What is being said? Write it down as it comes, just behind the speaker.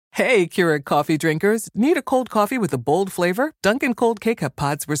Hey, Keurig coffee drinkers. Need a cold coffee with a bold flavor? Dunkin' Cold K-Cup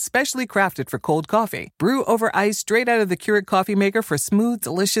pods were specially crafted for cold coffee. Brew over ice straight out of the Keurig coffee maker for smooth,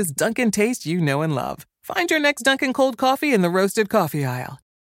 delicious Dunkin' taste you know and love. Find your next Dunkin' Cold coffee in the roasted coffee aisle.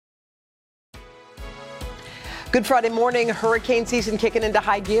 Good Friday morning. Hurricane season kicking into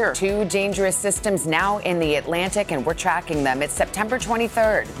high gear. Two dangerous systems now in the Atlantic, and we're tracking them. It's September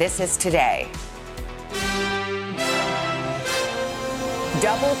 23rd. This is Today.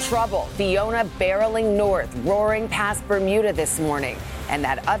 Double trouble. Fiona barreling north, roaring past Bermuda this morning. And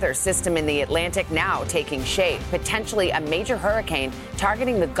that other system in the Atlantic now taking shape. Potentially a major hurricane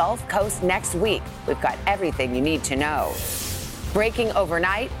targeting the Gulf Coast next week. We've got everything you need to know. Breaking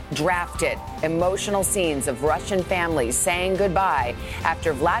overnight, drafted. Emotional scenes of Russian families saying goodbye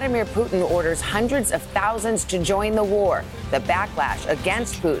after Vladmir Putin orders hundreds of thousands to join the war. The backlash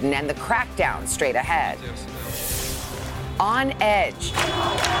against Putin and the crackdown straight ahead. On edge.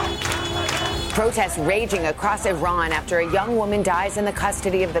 Protests raging across Iran after a young woman dies in the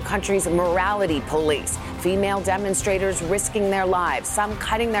custody of the country's morality police. Female demonstrators risking their lives, some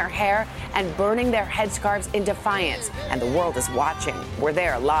cutting their hair and burning their headscarves in defiance. And the world is watching. We're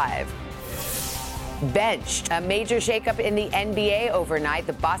there live. Benched. A major shakeup in the NBA overnight.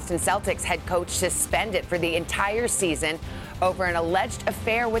 The Boston Celtics head coach suspended for the entire season over an alleged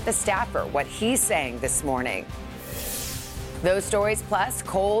affair with the staffer. What he's saying this morning. Those stories plus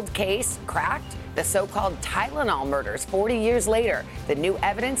cold case cracked, the so-called Tylenol murders 40 years later, the new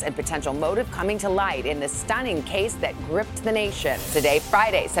evidence and potential motive coming to light in the stunning case that gripped the nation. Today,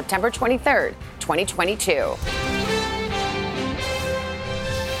 Friday, September 23rd, 2022.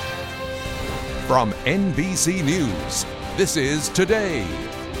 From NBC News, this is Today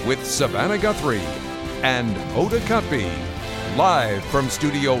with Savannah Guthrie and Hoda Kotb, live from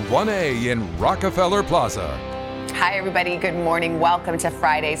Studio 1A in Rockefeller Plaza. Hi, everybody. Good morning. Welcome to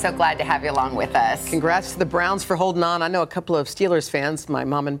Friday. So glad to have you along with us. Congrats to the Browns for holding on. I know a couple of Steelers fans, my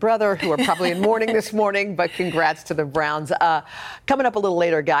mom and brother, who are probably in mourning this morning, but congrats to the Browns. Coming up a little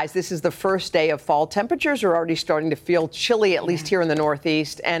later, guys, this is the first day of fall. Temperatures are already starting to feel chilly, at least here in the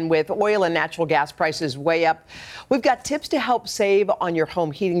Northeast. And with oil and natural gas prices way up, we've got tips to help save on your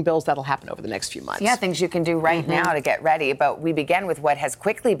home heating bills. That'll happen over the next few months. Yeah, things you can do right now to get ready. But we begin with what has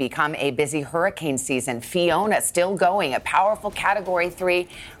quickly become a busy hurricane season. Fiona still going, a powerful Category 3,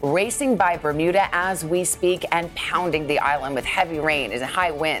 racing by Bermuda as we speak and pounding the island with heavy rain and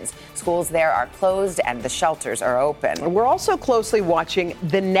high winds. Schools there are closed and the shelters are open. We're also closely watching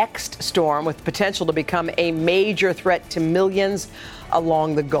the next storm with potential to become a major threat to millions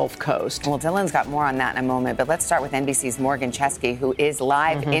along the Gulf Coast. Well, Dylan's got more on that in a moment, but let's start with NBC's Morgan Chesky, who is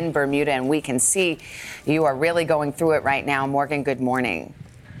live in Bermuda, and we can see you are really going through it right now. Morgan, good morning.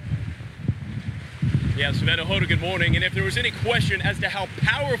 Yeah, Savannah, Hoda, good morning. And if there was any question as to how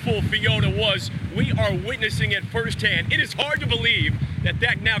powerful Fiona was, we are witnessing it firsthand. It is hard to believe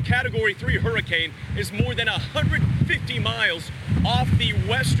that now Category 3 hurricane is more than 150 miles off the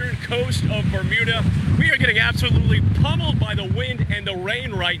western coast of Bermuda. We are getting absolutely pummeled by the wind and the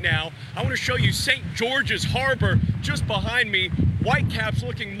rain right now. I want to show you St. George's Harbor just behind me. Whitecaps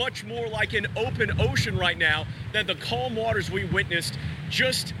looking much more like an open ocean right now than the calm waters we witnessed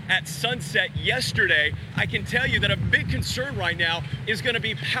just at sunset yesterday. I can tell you that a big concern right now is going to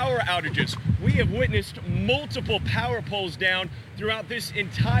be power outages. We have witnessed multiple power poles down throughout this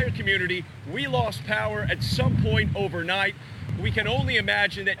entire community. We lost power at some point overnight. We can only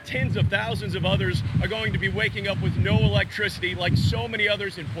imagine that tens of thousands of others are going to be waking up with no electricity, like so many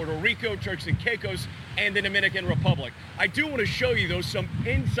others in Puerto Rico, Turks and Caicos, and the Dominican Republic. I do want to show you, though, some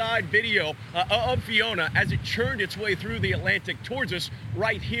inside video of Fiona as it churned its way through the Atlantic towards us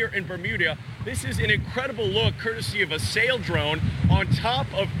right here in Bermuda. This is an incredible look, courtesy of a sail drone on top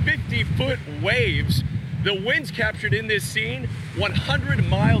of 50-foot waves. The winds captured in this scene, 100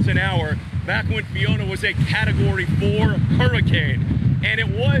 miles an hour, back when Fiona was a Category 4 hurricane. And it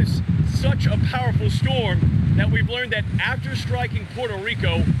was such a powerful storm that we've learned that after striking Puerto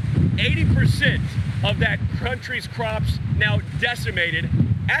Rico, 80% of that country's crops now decimated.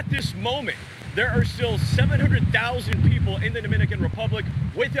 At this moment, there are still 700,000 people in the Dominican Republic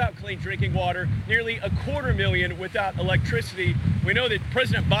without clean drinking water, nearly 250,000 without electricity. We know that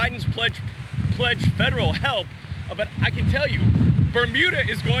President Biden's pledged federal help, but I can tell you, Bermuda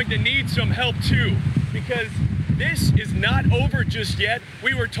is going to need some help too, because this is not over just yet.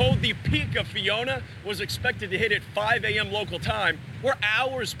 We were told the peak of Fiona was expected to hit at 5 a.m. local time. We're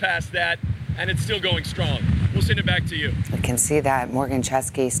hours past that, and it's still going strong. We'll send it back to you. We can see that. Morgan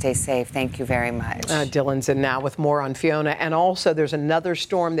Chesky, stay safe. Thank you very much. Dylan's in now with more on Fiona. And also, there's another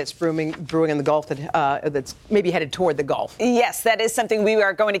storm that's brewing in the Gulf that's maybe headed toward the Gulf. Yes, that is something we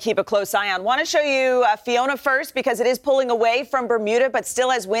are going to keep a close eye on. Want to show you Fiona first because it is pulling away from Bermuda, but still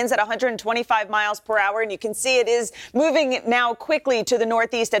has winds at 125 miles per hour. And you can see it is moving now quickly to the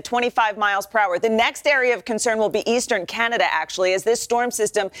northeast at 25 miles per hour. The next area of concern will be eastern Canada, actually, as this storm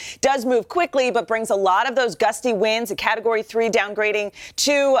system does move quickly, but brings a lot of those gusty winds, a Category 3 downgrading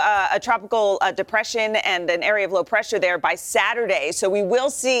to a tropical depression and an area of low pressure there by Saturday. So we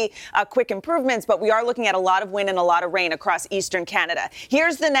will see quick improvements, but we are looking at a lot of wind and a lot of rain across eastern Canada.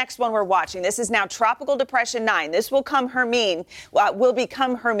 Here's the next one we're watching. This is now Tropical Depression 9. This will become Hermine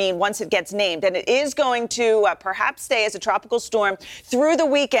once it gets named, and it is going to perhaps stay as a tropical storm through the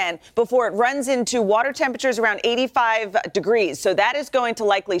weekend before it runs into water temperatures around 85 degrees. So that is going to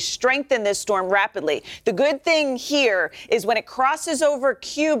likely strengthen this storm rapidly. The good thing here is when it crosses over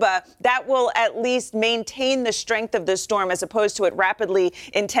Cuba, that will at least maintain the strength of the storm as opposed to it rapidly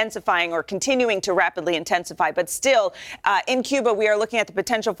intensifying or continuing to rapidly intensify. But still, in Cuba, we are looking at the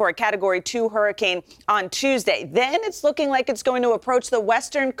potential for a Category 2 hurricane on Tuesday. Then it's looking like it's going to approach the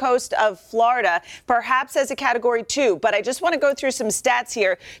western coast of Florida, perhaps as a Category 2. But I just want to go through some stats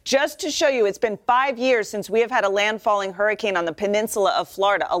here just to show you it's been 5 years since we have had a landfalling hurricane on the peninsula of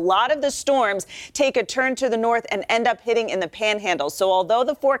Florida. A lot of the storms take a turn to the north and end up hitting in the panhandle. So although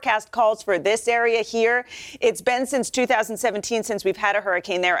the forecast calls for this area here, it's been since 2017 since we've had a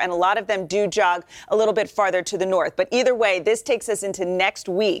hurricane there, and a lot of them do jog a little bit farther to the north. But either way, this takes us into next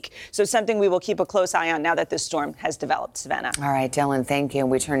week. So something we will keep a close eye on now that this storm has developed. Savannah. All right, Dylan, thank you. And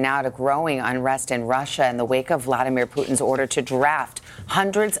we turn now to growing unrest in Russia in the wake of Vladmir Putin's order to draft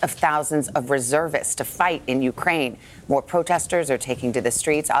hundreds of thousands of reservists to fight in Ukraine. More protesters are taking to the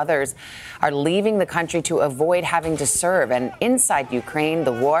streets. Others are leaving the country to avoid having to serve. And inside Ukraine,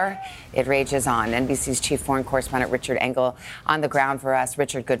 the war, it rages on. NBC's chief foreign correspondent Richard Engel on the ground for us.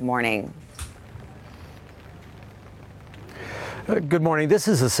 Richard, good morning. Good morning. This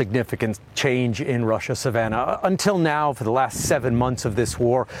is a significant change in Russia, Savannah. Until now, for the last 7 months of this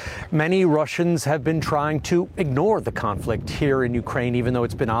war, many Russians have been trying to ignore the conflict here in Ukraine, even though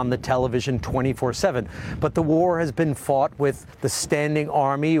it's been on the television 24/7. But the war has been fought with the standing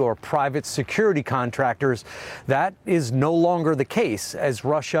army or private security contractors. That is no longer the case, as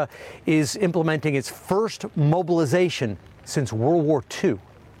Russia is implementing its first mobilization since World War II.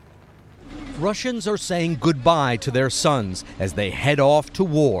 Russians are saying goodbye to their sons as they head off to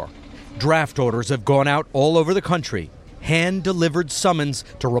war. Draft orders have gone out all over the country. Hand-delivered summons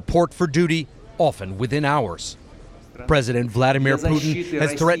to report for duty, often within hours. President Vladimir Putin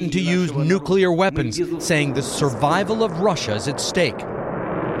has threatened to use nuclear weapons, saying the survival of Russia is at stake.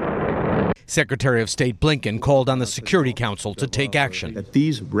 Secretary of State Blinken called on the Security Council to take action. That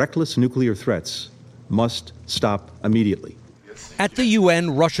these reckless nuclear threats must stop immediately. At the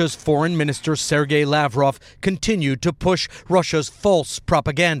UN, Russia's Foreign Minister Sergei Lavrov continued to push Russia's false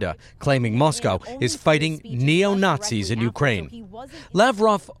propaganda, claiming Moscow is fighting neo-Nazis in Ukraine.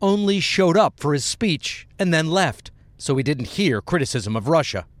 Lavrov only showed up for his speech and then left, so he didn't hear criticism of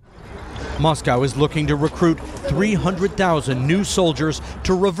Russia. Moscow is looking to recruit 300,000 new soldiers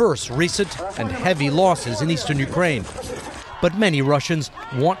to reverse recent and heavy losses in eastern Ukraine. But many Russians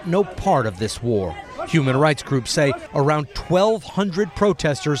want no part of this war. Human rights groups say around 1,200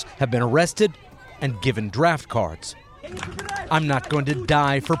 protesters have been arrested and given draft cards. "I'm not going to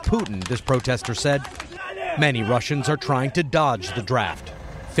die for Putin," this protester said. Many Russians are trying to dodge the draft.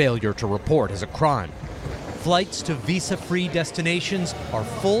 Failure to report is a crime. Flights to visa-free destinations are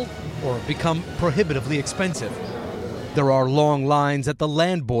full or have become prohibitively expensive. There are long lines at the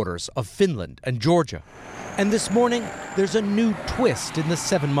land borders of Finland and Georgia. And this morning, there's a new twist in the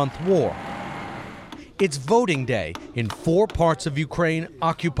 7-month war. It's voting day in 4 parts of Ukraine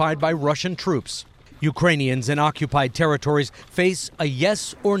occupied by Russian troops. Ukrainians in occupied territories face a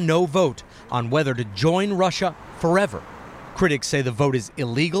yes or no vote on whether to join Russia forever. Critics say the vote is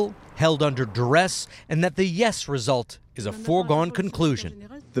illegal, held under duress, and that the yes result is a foregone conclusion.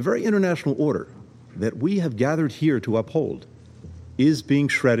 The very international order that we have gathered here to uphold is being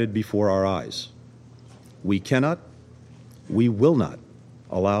shredded before our eyes. We cannot, we will not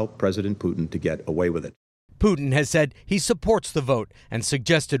allow President Putin to get away with it. Putin has said he supports the vote and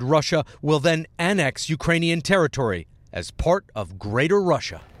suggested Russia will then annex Ukrainian territory as part of Greater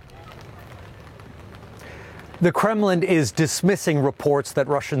Russia. The Kremlin is dismissing reports that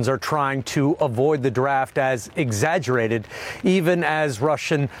Russians are trying to avoid the draft as exaggerated, even as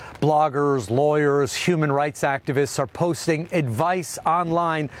Russian bloggers, lawyers, human rights activists are posting advice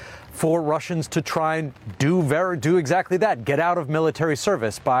online for Russians to try and do exactly that, get out of military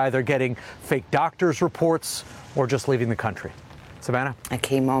service by either getting fake doctors' reports or just leaving the country. Savannah? A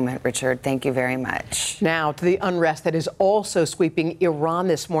key moment, Richard. Thank you very much. Now to the unrest that is also sweeping Iran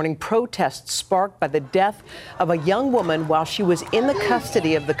this morning. Protests sparked by the death of a young woman while she was in the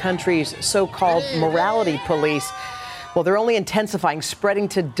custody of the country's so-called morality police. Well, they're only intensifying, spreading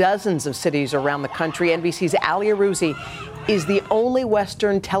to dozens of cities around the country. NBC's Ali Arouzi is the only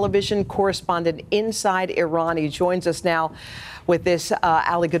Western television correspondent inside Iran. He joins us now with this.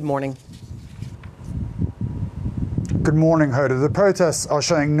 Ali, good morning. Good morning, Hoda. The protests are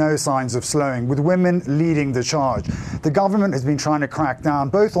showing no signs of slowing, with women leading the charge. The government has been trying to crack down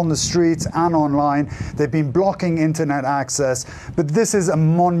both on the streets and online. They've been blocking internet access. But this is a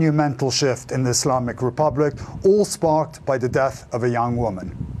monumental shift in the Islamic Republic, all sparked by the death of a young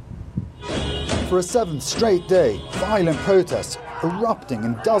woman. For a seventh straight day, violent protests erupting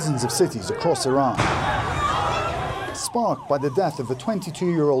in dozens of cities across Iran, sparked by the death of a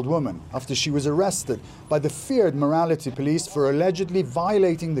 22-year-old woman after she was arrested by the feared morality police for allegedly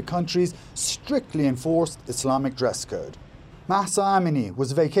violating the country's strictly enforced Islamic dress code. Mahsa Amini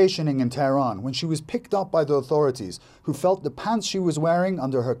was vacationing in Tehran when she was picked up by the authorities, who felt the pants she was wearing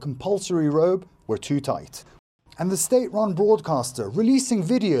under her compulsory robe were too tight. And the state-run broadcaster releasing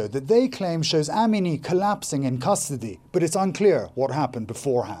video that they claim shows Amini collapsing in custody, but it's unclear what happened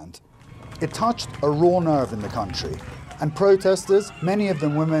beforehand. It touched a raw nerve in the country, and protesters, many of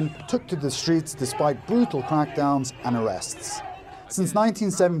them women, took to the streets despite brutal crackdowns and arrests. Since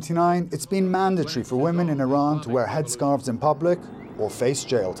 1979, it's been mandatory for women in Iran to wear headscarves in public or face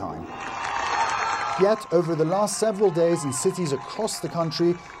jail time. Yet, over the last several days in cities across the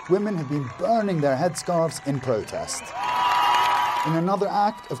country, women have been burning their headscarves in protest. In another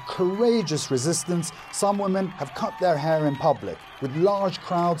act of courageous resistance, some women have cut their hair in public, with large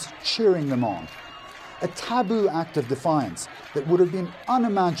crowds cheering them on. A taboo act of defiance that would have been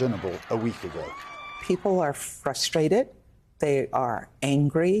unimaginable a week ago. People are frustrated. They are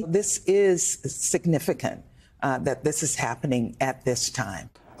angry. This is significant that this is happening at this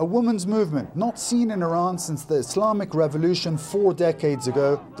time. A women's movement not seen in Iran since the Islamic Revolution 4 decades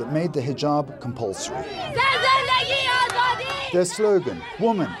ago that made the hijab compulsory. Their slogan,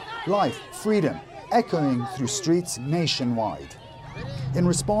 woman, life, freedom, echoing through streets nationwide. In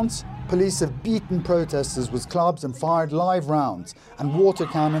response, police have beaten protesters with clubs and fired live rounds and water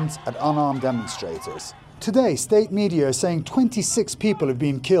cannons at unarmed demonstrators. Today, state media are saying 26 people have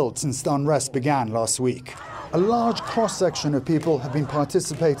been killed since the unrest began last week. A large cross-section of people have been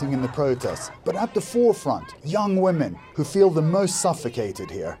participating in the protests, but at the forefront, young women who feel the most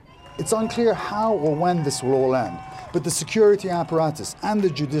suffocated here. It's unclear how or when this will all end, but the security apparatus and the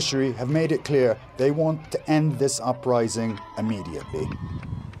judiciary have made it clear they want to end this uprising immediately.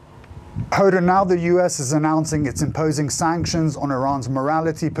 Hoda, now the US is announcing it's imposing sanctions on Iran's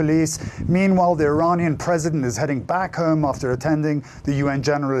morality police. Meanwhile, the Iranian president is heading back home after attending the UN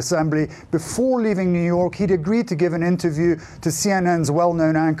General Assembly. Before leaving New York, he'd agreed to give an interview to CNN's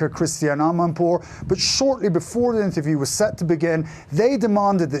well-known anchor Christiane Amanpour. But shortly before the interview was set to begin, they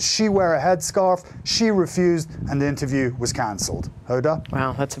demanded that she wear a headscarf. She refused, and the interview was cancelled. Hoda?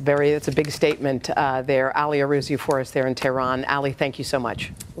 Wow, that's a big statement there. Ali Arouzi for us there in Tehran. Ali, thank you so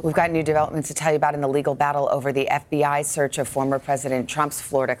much. We've got new developments to tell you about in the legal battle over the FBI search of former President Trump's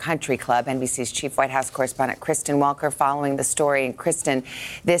Florida country club. NBC's chief White House correspondent Kristen Welker following the story. And Kristen,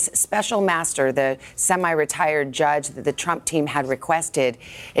 this special master, the semi-retired judge that the Trump team had requested,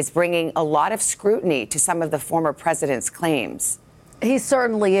 is bringing a lot of scrutiny to some of the former president's claims. He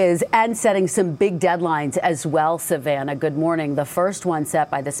certainly is, and setting some big deadlines as well, Savannah. Good morning. The first one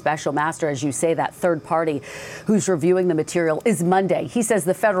set by the special master, as you say, that third party who's reviewing the material, is Monday. He says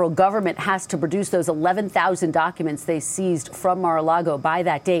the federal government has to produce those 11,000 documents they seized from Mar-a-Lago by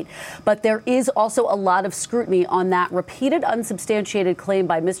that date. But there is also a lot of scrutiny on that repeated unsubstantiated claim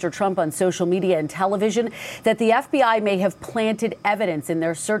by Mr. Trump on social media and television that the FBI may have planted evidence in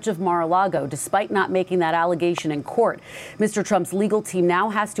their search of Mar-a-Lago, despite not making that allegation in court. Mr. Trump's legal team now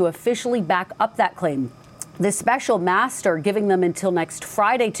has to officially back up that claim. The special master giving them until next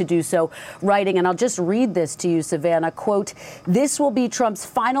Friday to do so, writing, and I'll just read this to you, Savannah, quote, "This will be Trump's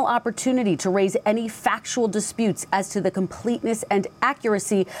final opportunity to raise any factual disputes as to the completeness and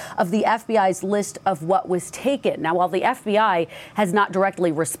accuracy of the FBI's list of what was taken." Now, while the FBI has not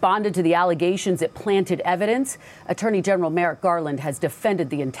directly responded to the allegations it planted evidence, Attorney General Merrick Garland has defended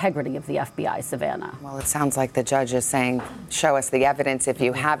the integrity of the FBI, Savannah. Well, it sounds like the judge is saying, show us the evidence if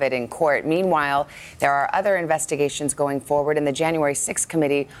you have it in court. Meanwhile, there are other investigations going forward, and the January 6th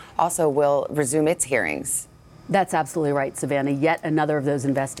committee also will resume its hearings. That's absolutely right, Savannah. Yet another of those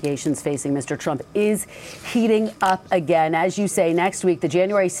investigations facing Mr. Trump is heating up again. As you say, next week, the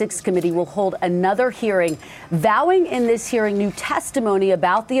January 6th committee will hold another hearing, vowing in this hearing new testimony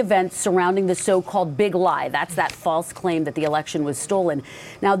about the events surrounding the so-called big lie. That's that false claim that the election was stolen.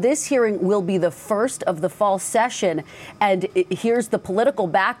 Now, this hearing will be the first of the fall session. And here's the political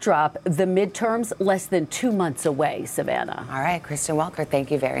backdrop. The midterms less than 2 months away, Savannah. All right, Kristen Welker,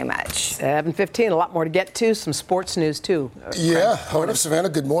 thank you very much. 7:15, a lot more to get to. Some sports news, too. Yeah. Hello, Savannah.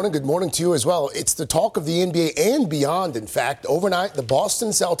 Good morning. Good morning to you as well. It's the talk of the NBA and beyond, in fact. Overnight, the Boston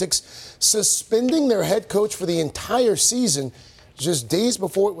Celtics suspending their head coach for the entire season just days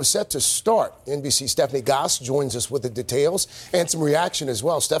before it was set to start. NBC's Stephanie Goss joins us with the details and some reaction as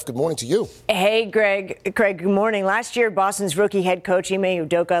well. Steph, good morning to you. Hey, Greg. Craig, good morning. Last year, Boston's rookie head coach Ime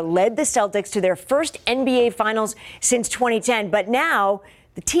Udoka led the Celtics to their first NBA Finals since 2010. But now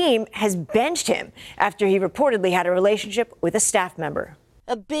the team has benched him after he reportedly had a relationship with a staff member.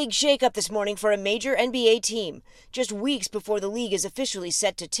 A big shakeup this morning for a major NBA team, just weeks before the league is officially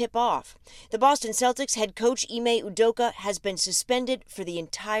set to tip off. The Boston Celtics head coach Ime Udoka has been suspended for the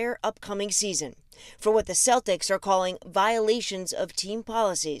entire upcoming season for what the Celtics are calling violations of team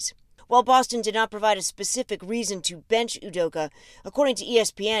policies. While Boston did not provide a specific reason to bench Udoka, according to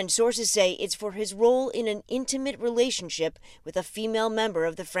ESPN, sources say it's for his role in an intimate relationship with a female member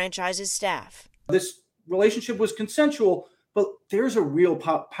of the franchise's staff. This relationship was consensual, but there's a real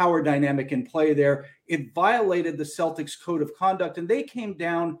power dynamic in play there. It violated the Celtics code of conduct, and they came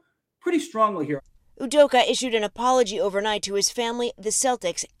down pretty strongly here. Udoka issued an apology overnight to his family, the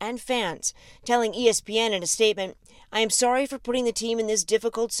Celtics, and fans, telling ESPN in a statement, "I am sorry for putting the team in this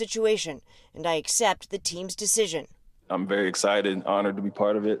difficult situation, and I accept the team's decision." I'm very excited and honored to be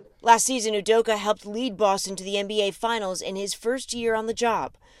part of it. Last season, Udoka helped lead Boston to the NBA Finals in his first year on the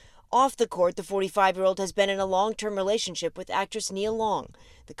job. Off the court, the 45-year-old has been in a long-term relationship with actress Nia Long.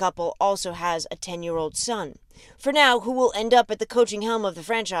 The couple also has a 10-year-old son. For now, who will end up at the coaching helm of the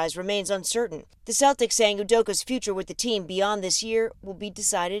franchise remains uncertain. The Celtics saying Udoka's future with the team beyond this year will be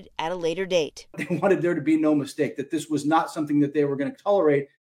decided at a later date. They wanted there to be no mistake, that this was not something that they were going to tolerate.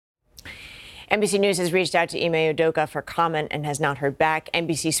 NBC News has reached out to Ime Udoka for comment and has not heard back.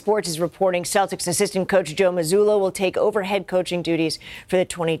 NBC Sports is reporting Celtics assistant coach Joe Mazzulla will take over head coaching duties for the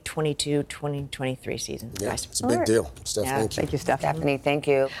 2022-2023 season. Yeah, it's a big deal. Steph, thank you. Thank you, Steph. Stephanie, thank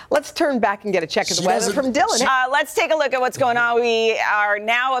you. Let's turn back and get a check of the weather from Dylan. Let's take a look at what's going on. We are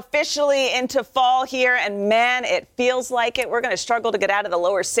now officially into fall here, and man, it feels like it. We're going to struggle to get out of the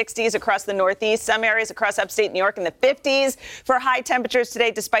lower 60s across the Northeast. Some areas across upstate New York in the 50s for high temperatures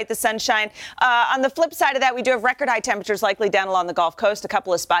today, despite the sunshine. On the flip side of that, we do have record high temperatures likely down along the Gulf Coast, a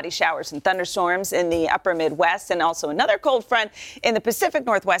couple of spotty showers and thunderstorms in the upper Midwest, and also another cold front in the Pacific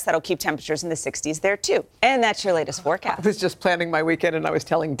Northwest that'll keep temperatures in the 60s there, too. And that's your latest forecast. I was just planning my weekend, and I was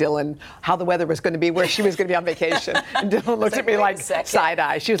telling Dylan how the weather was going to be, where she was going to be on vacation. And Dylan looked at me like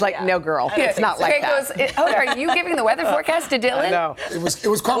side-eye. She was like, no, girl, it's not like that. Are you giving the weather forecast to Dylan? No. It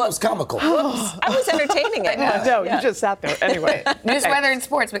was comical. I was entertaining it. No, you just sat there. Anyway. News, weather, and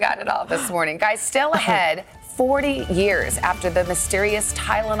sports. We got it all this morning. Guys, still ahead, 40 years after the mysterious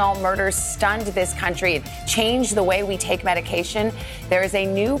Tylenol murders stunned this country and changed the way we take medication, there is a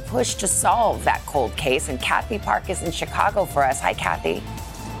new push to solve that cold case. And Kathy Park is in Chicago for us. Hi, Kathy.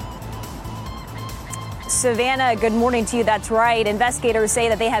 Savannah, good morning to you. That's right. Investigators say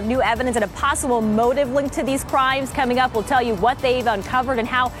that they have new evidence and a possible motive linked to these crimes. Coming up, we'll tell you what they've uncovered and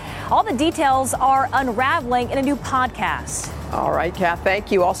how all the details are unraveling in a new podcast. All right, Kath,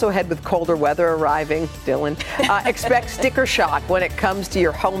 thank you. Also ahead with colder weather arriving, Dylan. Expect sticker shock when it comes to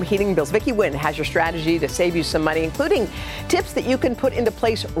your home heating bills. Vicki Wynn has your strategy to save you some money, including tips that you can put into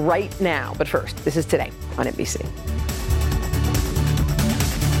place right now. But first, this is Today on NBC.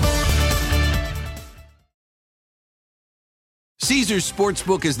 Caesars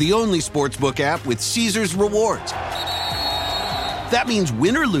Sportsbook is the only sportsbook app with Caesars Rewards. That means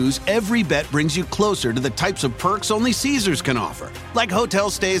win or lose, every bet brings you closer to the types of perks only Caesars can offer. Like hotel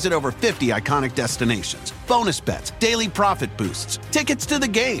stays at over 50 iconic destinations, bonus bets, daily profit boosts, tickets to the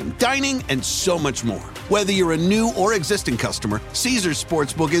game, dining, and so much more. Whether you're a new or existing customer, Caesars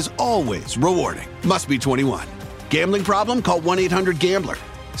Sportsbook is always rewarding. Must be 21. Gambling problem? Call 1-800-GAMBLER.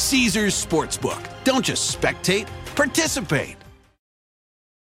 Caesars Sportsbook. Don't just spectate, participate.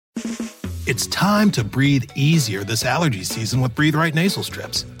 It's time to breathe easier this allergy season with Breathe Right nasal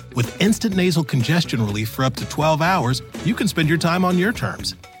strips. With instant nasal congestion relief for up to 12 hours, you can spend your time on your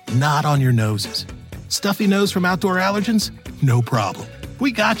terms, not on your noses. Stuffy nose from outdoor allergens? No problem.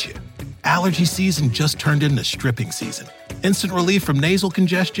 We got you. Allergy season just turned into stripping season. Instant relief from nasal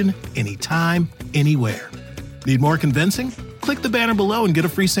congestion anytime, anywhere. Need more convincing? Click the banner below and get a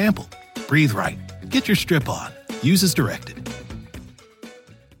free sample. Breathe Right. Get your strip on. Use as directed.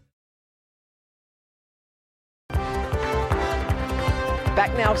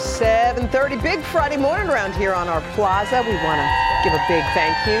 Back now, 7:30. Big Friday morning around here on our plaza. We want to give a big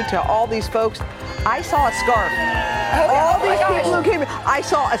thank you to all these folks. I saw a scarf. All these people who came. I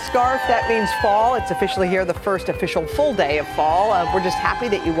saw a scarf. That means fall. It's officially here, the first official full day of fall. We're just happy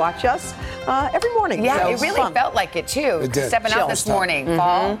that you watch us every morning. Yeah, so it really felt like it too. It did. Stepping out this morning,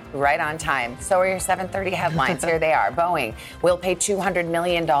 fall right on time. So are your 7:30 headlines. Here they are. Boeing will pay $200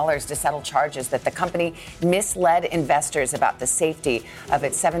 million to settle charges that the company misled investors about the safety of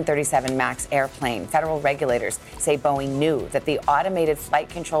its 737 MAX airplane. Federal regulators say Boeing knew that the automated flight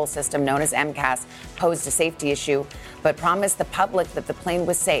control system known as MCAS posed a safety issue, but promised the public that the plane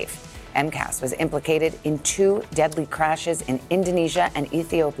was safe. MCAS was implicated in 2 deadly crashes in Indonesia and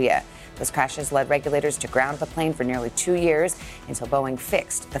Ethiopia. Those crashes led regulators to ground the plane for nearly 2 years until Boeing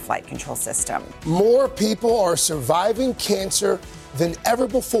fixed the flight control system. More people are surviving cancer than ever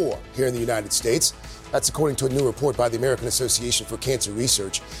before here in the United States. That's according to a new report by the American Association for Cancer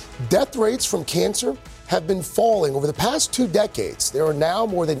Research. Death rates from cancer have been falling over the past 2 decades. There are now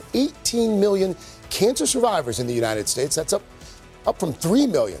more than 18 million cancer survivors in the United States. That's up from 3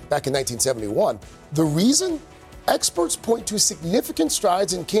 million back in 1971. The reason? Experts point to significant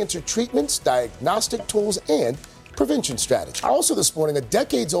strides in cancer treatments, diagnostic tools, and prevention strategy. Also this morning, a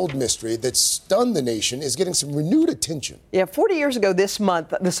decades-old mystery that stunned the nation is getting some renewed attention. Yeah, 40 years ago this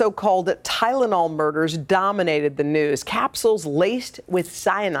month, the so-called Tylenol murders dominated the news. Capsules laced with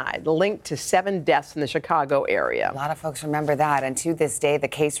cyanide linked to 7 deaths in the Chicago area. A lot of folks remember that, and to this day, the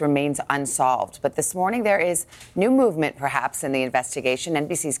case remains unsolved. But this morning, there is new movement, perhaps, in the investigation.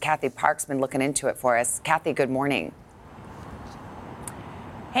 NBC's Kathy Park's been looking into it for us. Kathy, good morning.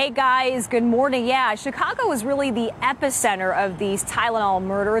 Hey guys, good morning. Yeah, Chicago was really the epicenter of these Tylenol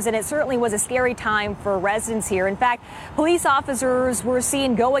murders, and it certainly was a scary time for residents here. In fact, police officers were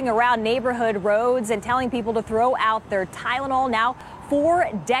seen going around neighborhood roads and telling people to throw out their Tylenol. Now, 4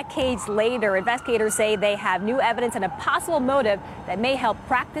 decades later, investigators say they have new evidence and a possible motive that may help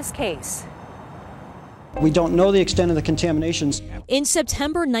crack this case. We don't know the extent of the contaminations. In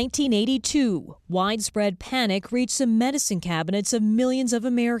September 1982, widespread panic reached the medicine cabinets of millions of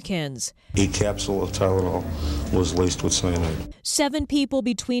Americans. A capsule of Tylenol was laced with cyanide. 7 people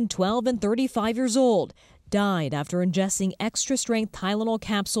between 12 and 35 years old died after ingesting extra-strength Tylenol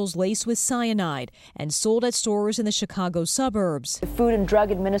capsules laced with cyanide and sold at stores in the Chicago suburbs. The Food and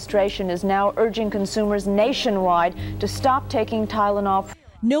Drug Administration is now urging consumers nationwide to stop taking Tylenol.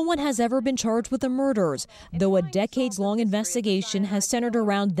 No one has ever been charged with the murders, though a decades-long investigation has centered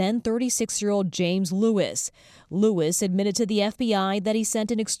around then 36-year-old James Lewis. Lewis admitted to the FBI that he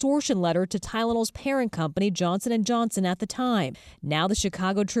sent an extortion letter to Tylenol's parent company, Johnson & Johnson, at the time. Now the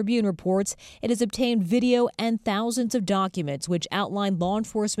Chicago Tribune reports it has obtained video and thousands of documents which outline law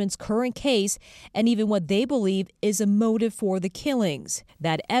enforcement's current case and even what they believe is a motive for the killings.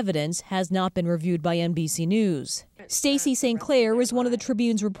 That evidence has not been reviewed by NBC News. Stacey St. Clair is one of the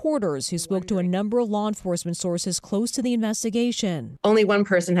Tribune's reporters who spoke to a number of law enforcement sources close to the investigation. Only one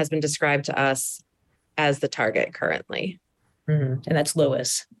person has been described to us as the target currently. And that's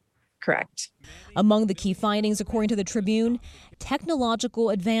Lewis. Correct. Among the key findings, according to the Tribune, technological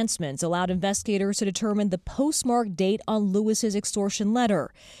advancements allowed investigators to determine the postmark date on Lewis's extortion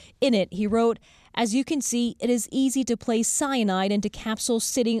letter. In it, he wrote, "As you can see, it is easy to place cyanide into capsules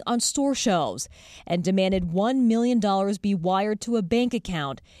sitting on store shelves," and demanded $1 million be wired to a bank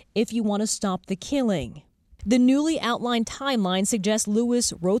account if you want to stop the killing. The newly outlined timeline suggests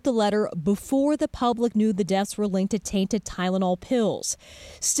Lewis wrote the letter before the public knew the deaths were linked to tainted Tylenol pills.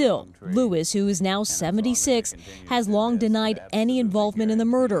 Still, Lewis, who is now 76, has long denied any involvement in the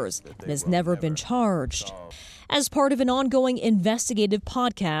murders and has never been charged. As part of an ongoing investigative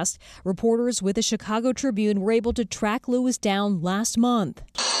podcast, reporters with the Chicago Tribune were able to track Lewis down last month.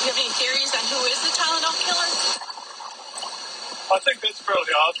 Do you have any theories on who is the Tylenol killer? I think that's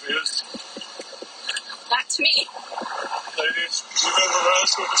fairly obvious. Not to me. Ladies, you've ever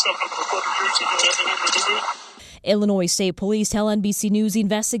asked whether something before the years have anything to do with? Illinois State Police tell NBC News the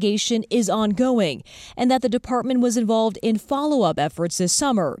investigation is ongoing and that the department was involved in follow-up efforts this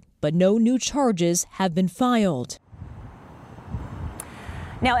summer, but no new charges have been filed.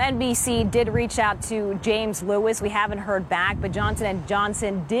 Now, NBC did reach out to James Lewis. We haven't heard back, but Johnson &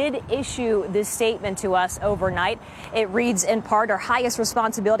 Johnson did issue this statement to us overnight. It reads in part, our highest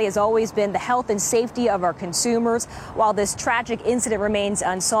responsibility has always been the health and safety of our consumers. While this tragic incident remains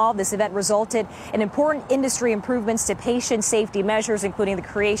unsolved, this event resulted in important industry improvements to patient safety measures, including the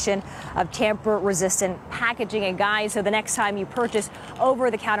creation of tamper-resistant packaging. And guys, so the next time you purchase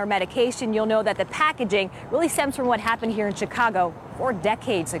over-the-counter medication, you'll know that the packaging really stems from what happened here in Chicago 4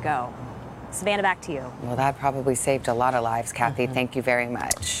 decades ago. Savannah, back to you. Well, that probably saved a lot of lives, Kathy. Thank you very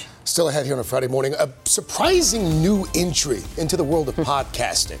much. Still ahead here on a Friday morning, a surprising new entry into the world of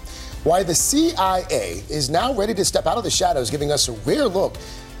podcasting. Why the CIA is now ready to step out of the shadows, giving us a rare look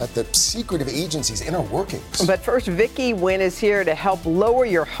at the secretive agency's inner workings. But first, Vicki Wynn is here to help lower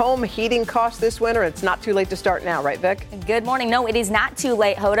your home heating costs this winter. It's not too late to start now, right, Vic? Good morning. No, it is not too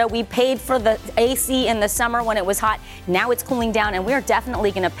late, Hoda. We paid for the AC in the summer when it was hot. Now it's cooling down, and we're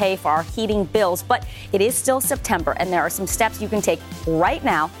definitely going to pay for our heating bills. But it is still September, and there are some steps you can take right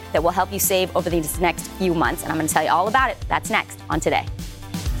now that will help you save over these next few months. And I'm going to tell you all about it. That's next on Today.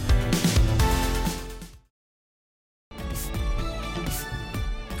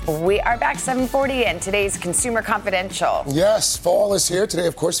 We are back 7:40 and today's Consumer Confidential. Yes, fall is here. Today,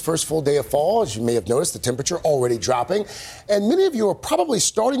 of course, first full day of fall. As you may have noticed, the temperature already dropping. And many of you are probably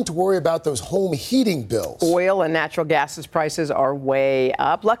starting to worry about those home heating bills. Oil and natural gas prices are way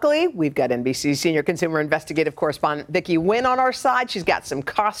up. Luckily, we've got NBC's senior consumer investigative correspondent Vicki Wynn on our side. She's got some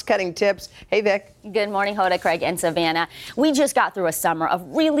cost-cutting tips. Hey, Vic. Good morning, Hoda, Craig, and Savannah. We just got through a summer of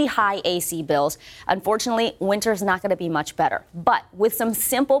really high AC bills. Unfortunately, winter's not going to be much better. But with some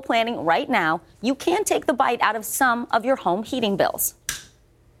simple planning right now, you can take the bite out of some of your home heating bills.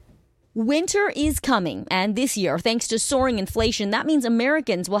 Winter is coming, and this year, thanks to soaring inflation, that means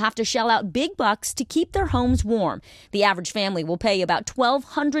Americans will have to shell out big bucks to keep their homes warm. The average family will pay about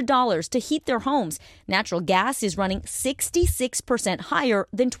 $1,200 to heat their homes. Natural gas is running 66% higher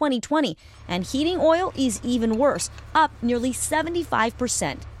than 2020, and heating oil is even worse, up nearly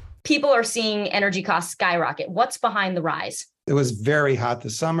 75%. People are seeing energy costs skyrocket. What's behind the rise? It was very hot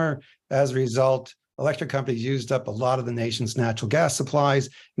this summer. As a result, electric companies used up a lot of the nation's natural gas supplies,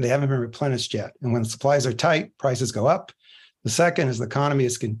 and they haven't been replenished yet. And when supplies are tight, prices go up. The second is the economy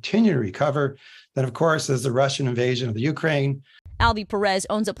is continuing to recover. Then, of course, there's the Russian invasion of the Ukraine. Albie Perez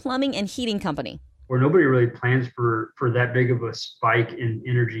owns a plumbing and heating company. Where nobody really plans for that big of a spike in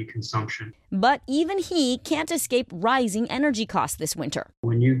energy consumption. But even he can't escape rising energy costs this winter.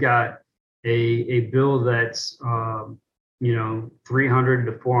 When you got a bill that's 300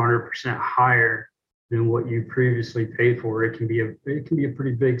 to 400% higher than what you previously paid for, it can be a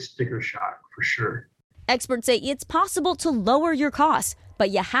pretty big sticker shock for sure. Experts say it's possible to lower your costs, but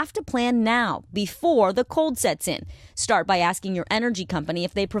you have to plan now, before the cold sets in. Start by asking your energy company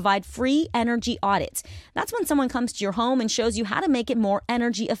if they provide free energy audits. That's when someone comes to your home and shows you how to make it more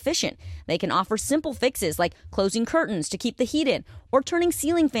energy efficient. They can offer simple fixes like closing curtains to keep the heat in, or turning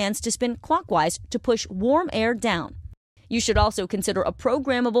ceiling fans to spin clockwise to push warm air down. You should also consider a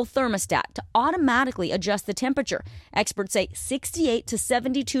programmable thermostat to automatically adjust the temperature. Experts say 68 to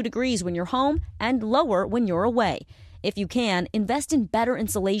 72 degrees when you're home and lower when you're away. If you can, invest in better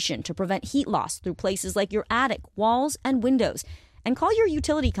insulation to prevent heat loss through places like your attic, walls, and windows. And call your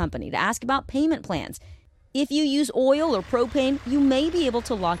utility company to ask about payment plans. If you use oil or propane, you may be able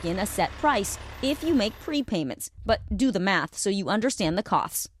to lock in a set price if you make prepayments. But do the math so you understand the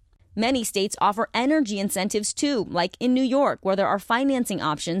costs. Many states offer energy incentives too, like in New York, where there are financing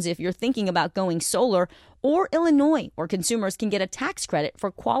options if you're thinking about going solar, or Illinois, where consumers can get a tax credit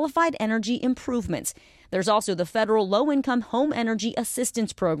for qualified energy improvements. There's also the federal low-income home energy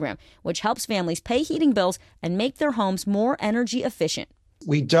assistance program, which helps families pay heating bills and make their homes more energy efficient.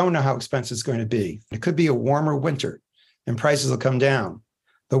 We don't know how expensive it's going to be. It could be a warmer winter, and prices will come down.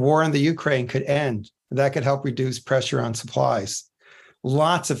 The war in the Ukraine could end, and that could help reduce pressure on supplies.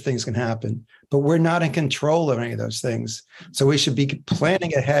 Lots of things can happen, but we're not in control of any of those things. So we should be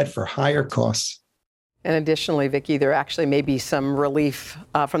planning ahead for higher costs. And additionally, Vicki, there actually may be some relief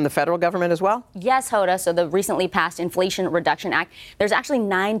from the federal government as well? Yes, Hoda. So the recently passed Inflation Reduction Act, there's actually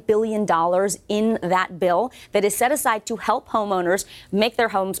 $9 billion in that bill that is set aside to help homeowners make their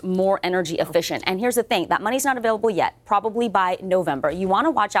homes more energy efficient. And here's the thing, that money's not available yet, probably by November. You want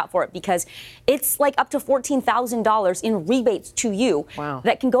to watch out for it because it's like up to $14,000 in rebates to you. Wow.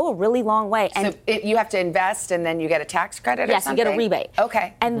 That can go a really long way. And so you have to invest and then you get a tax credit or yes, something? Yes, you get a rebate.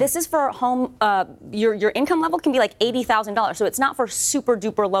 Okay. And this is for home, your income level can be like $80,000. So it's not for super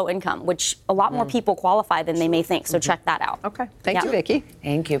duper low income, which a lot more people qualify than they may think. So check that out. Okay. Thank you, Vicki.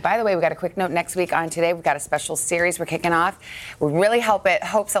 Thank you. By the way, we got a quick note next week on Today. We've got a special series we're kicking off. We really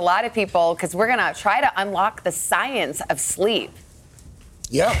hopes a lot of people, because we're going to try to unlock the science of sleep.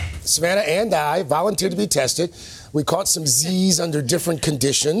 Yeah, Savannah and I volunteered to be tested. We caught some Z's under different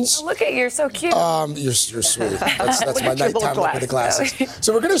conditions. Oh, look at you, you're so cute. You're sweet. That's my nighttime look with the glasses.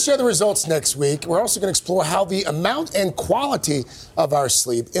 So we're going to share the results next week. We're also going to explore how the amount and quality of our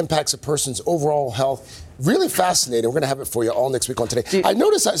sleep impacts a person's overall health. Really fascinating. We're going to have it for you all next week on Today. I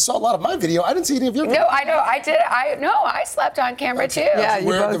noticed I saw a lot of my video. I didn't see any of your video. No, I know. I did. I slept on camera too. Yeah, you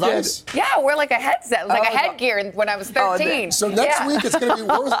wear a both device? did. Yeah, I wore like a headset, like a headgear when I was 13. So next week it's going to be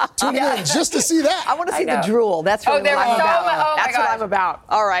worth tuning in just to see that. I want to see the drool. That's what I'm about. That's what I'm about.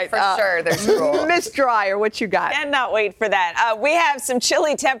 All right. For sure, there's drool. Miss Dryer, what you got? Cannot wait for that. We have some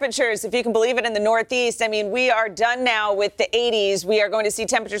chilly temperatures, if you can believe it, in the Northeast. I mean, we are done now with the 80s. We are going to see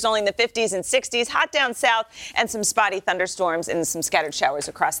temperatures only in the 50s and 60s, hot down south, and some spotty thunderstorms and some scattered showers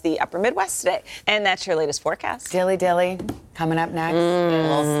across the upper Midwest today. And that's your latest forecast. Dilly coming up next. A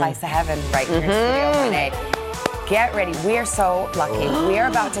little slice of heaven right here in Studio 1A. Get ready. We are so lucky. We are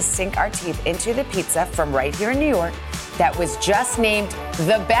about to sink our teeth into the pizza from right here in New York that was just named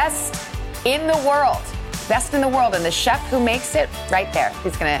the best in the world. Best in the world. And the chef who makes it right there,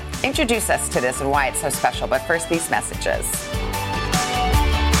 he's going to introduce us to this and why it's so special. But first, these messages.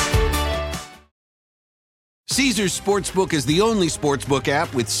 Caesars Sportsbook is the only sportsbook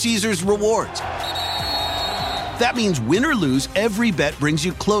app with Caesars Rewards. That means win or lose, every bet brings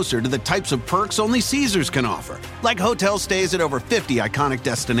you closer to the types of perks only Caesars can offer, like hotel stays at over 50 iconic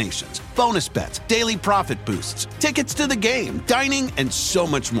destinations, bonus bets, daily profit boosts, tickets to the game, dining, and so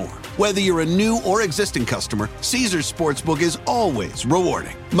much more. Whether you're a new or existing customer, Caesars Sportsbook is always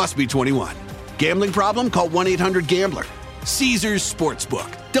rewarding. Must be 21. Gambling problem? Call 1-800-GAMBLER. Caesars Sportsbook.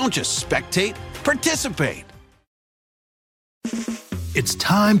 Don't just spectate, participate. It's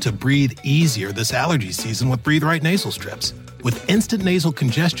time to breathe easier this allergy season with Breathe Right nasal strips. With instant nasal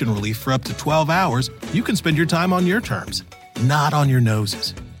congestion relief for up to 12 hours, you can spend your time on your terms, not on your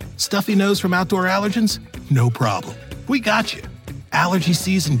noses. Stuffy nose from outdoor allergens? No problem. We got you. Allergy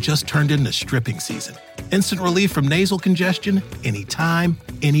season just turned into stripping season. Instant relief from nasal congestion anytime,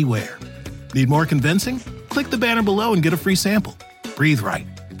 anywhere. Need more convincing? Click the banner below and get a free sample. Breathe Right.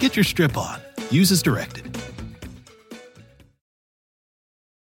 Get your strip on. Use as directed.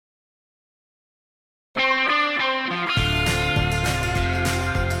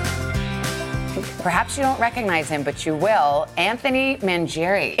 Perhaps you don't recognize him, but you will. Anthony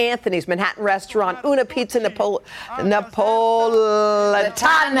Mangieri. Anthony's Manhattan restaurant, Una Pizza Napolitana,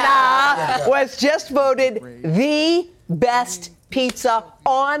 was just voted the best pizza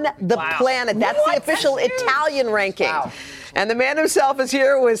on the planet. That's the official Italian ranking. Wow. And the man himself is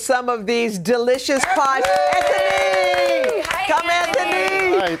here with some of these delicious pies. Anthony! Hi, Come,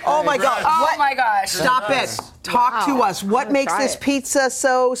 Anthony! Oh, my God. Oh, my gosh. Stop it. Talk to us. What makes this pizza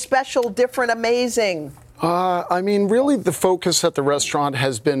so special, different, amazing? I mean, really, the focus at the restaurant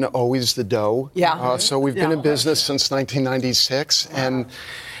has been always the dough. Yeah. So we've been in business since 1996. And,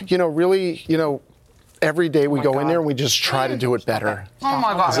 really, every day we go in there and we just try to do it better. Oh,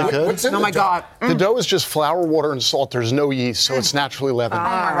 my God. Is it good? Oh, my God. The dough is just flour, water, and salt. There's no yeast, so it's naturally leavened. Oh,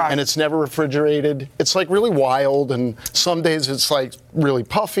 my God. And it's never refrigerated. It's like really wild, and some days it's like really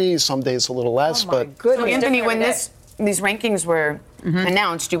puffy, some days a little less. So Anthony, when these rankings were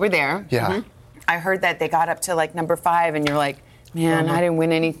announced, you were there. Yeah. I heard that they got up to like number 5, and you're like, man, I didn't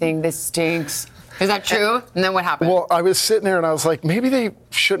win anything. This stinks. Is that true? And then what happened? Well, I was sitting there and I was like, maybe they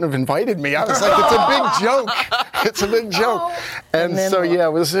shouldn't have invited me. I was like, it's a big joke. It's a big joke. And so, yeah,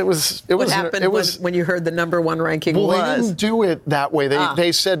 it was. What happened when you heard the number one ranking was? Well, they didn't do it that way.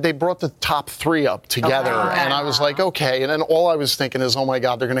 They said they brought the top 3 up together. And I was like, okay. And then all I was thinking is, oh, my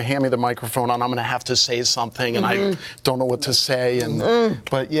God, they're going to hand me the microphone and I'm going to have to say something. And I don't know what to say.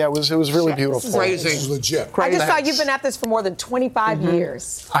 But, yeah, it was really beautiful. Crazy. This is legit. I just saw you've been at this for more than 25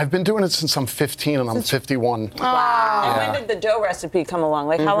 years. I've been doing it since I'm 15 and I'm 51. Wow. And when did the dough recipe come along?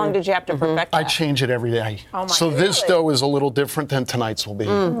 Like, how long did you have to perfect that? I change it every day. Oh, my so this dough is a little different than tonight's will be.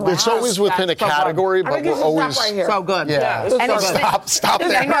 It's always within a category, but we're always so good. Yeah. Stop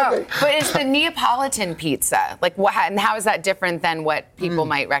there. I know. But it's the Neapolitan pizza. Like, and how is that different than what people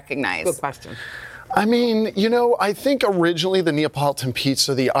might recognize? Good question. I mean, I think originally the Neapolitan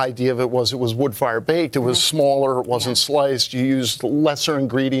pizza, the idea of it was wood fire baked. It was smaller. It wasn't sliced. You used lesser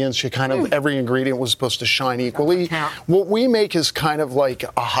ingredients. You kind of, every ingredient was supposed to shine equally. What we make is kind of like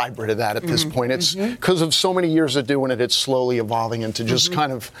a hybrid of that at this point. It's because of so many years of doing it, it's slowly evolving into just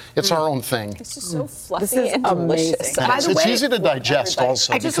kind of, it's our own thing. This is so fluffy and delicious. It's easy to digest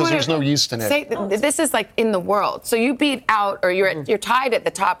also because there's no yeast in it. This is like in the world. So you beat out, or you're tied at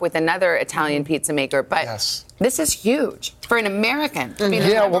the top with another Italian pizza maker, but this is huge for an American.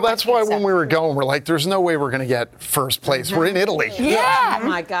 Yeah, well, that's why when we were going, we're like, there's no way we're going to get first place. We're in Italy. Yeah. Oh,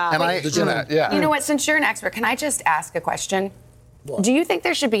 my God. And You know what? Since you're an expert, can I just ask a question? Do you think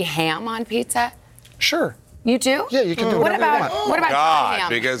there should be ham on pizza? Sure. You do? Yeah, you can do what whatever about you want. what about God, ham?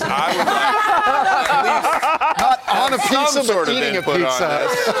 because I would like not on a pizza, some sort but of eating a input pizza. on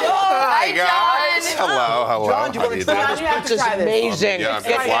this. Hi, guys. Hello. John, do you want to try this? Pizza's amazing. Yeah,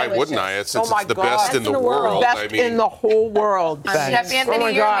 why wouldn't I? It's the God. best in the world. Best in the whole world. Chef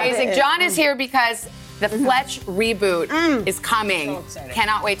Anthony, you're amazing. John is here because the Fletch reboot is coming.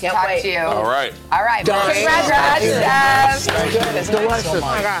 Cannot wait to talk to you. All right. All right. Congrats, Chef. It's delicious. Oh,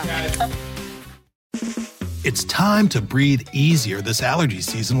 my God. It's time to breathe easier this allergy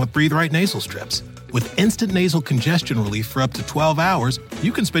season with Breathe Right nasal strips. With instant nasal congestion relief for up to 12 hours,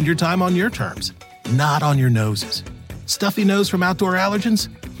 you can spend your time on your terms, not on your noses. Stuffy nose from outdoor allergens?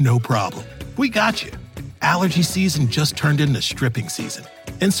 No problem. We got you. Allergy season just turned into stripping season.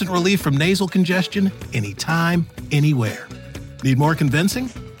 Instant relief from nasal congestion anytime, anywhere. Need more convincing?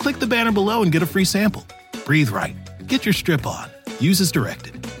 Click the banner below and get a free sample. Breathe Right. Get your strip on. Use as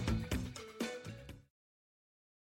directed.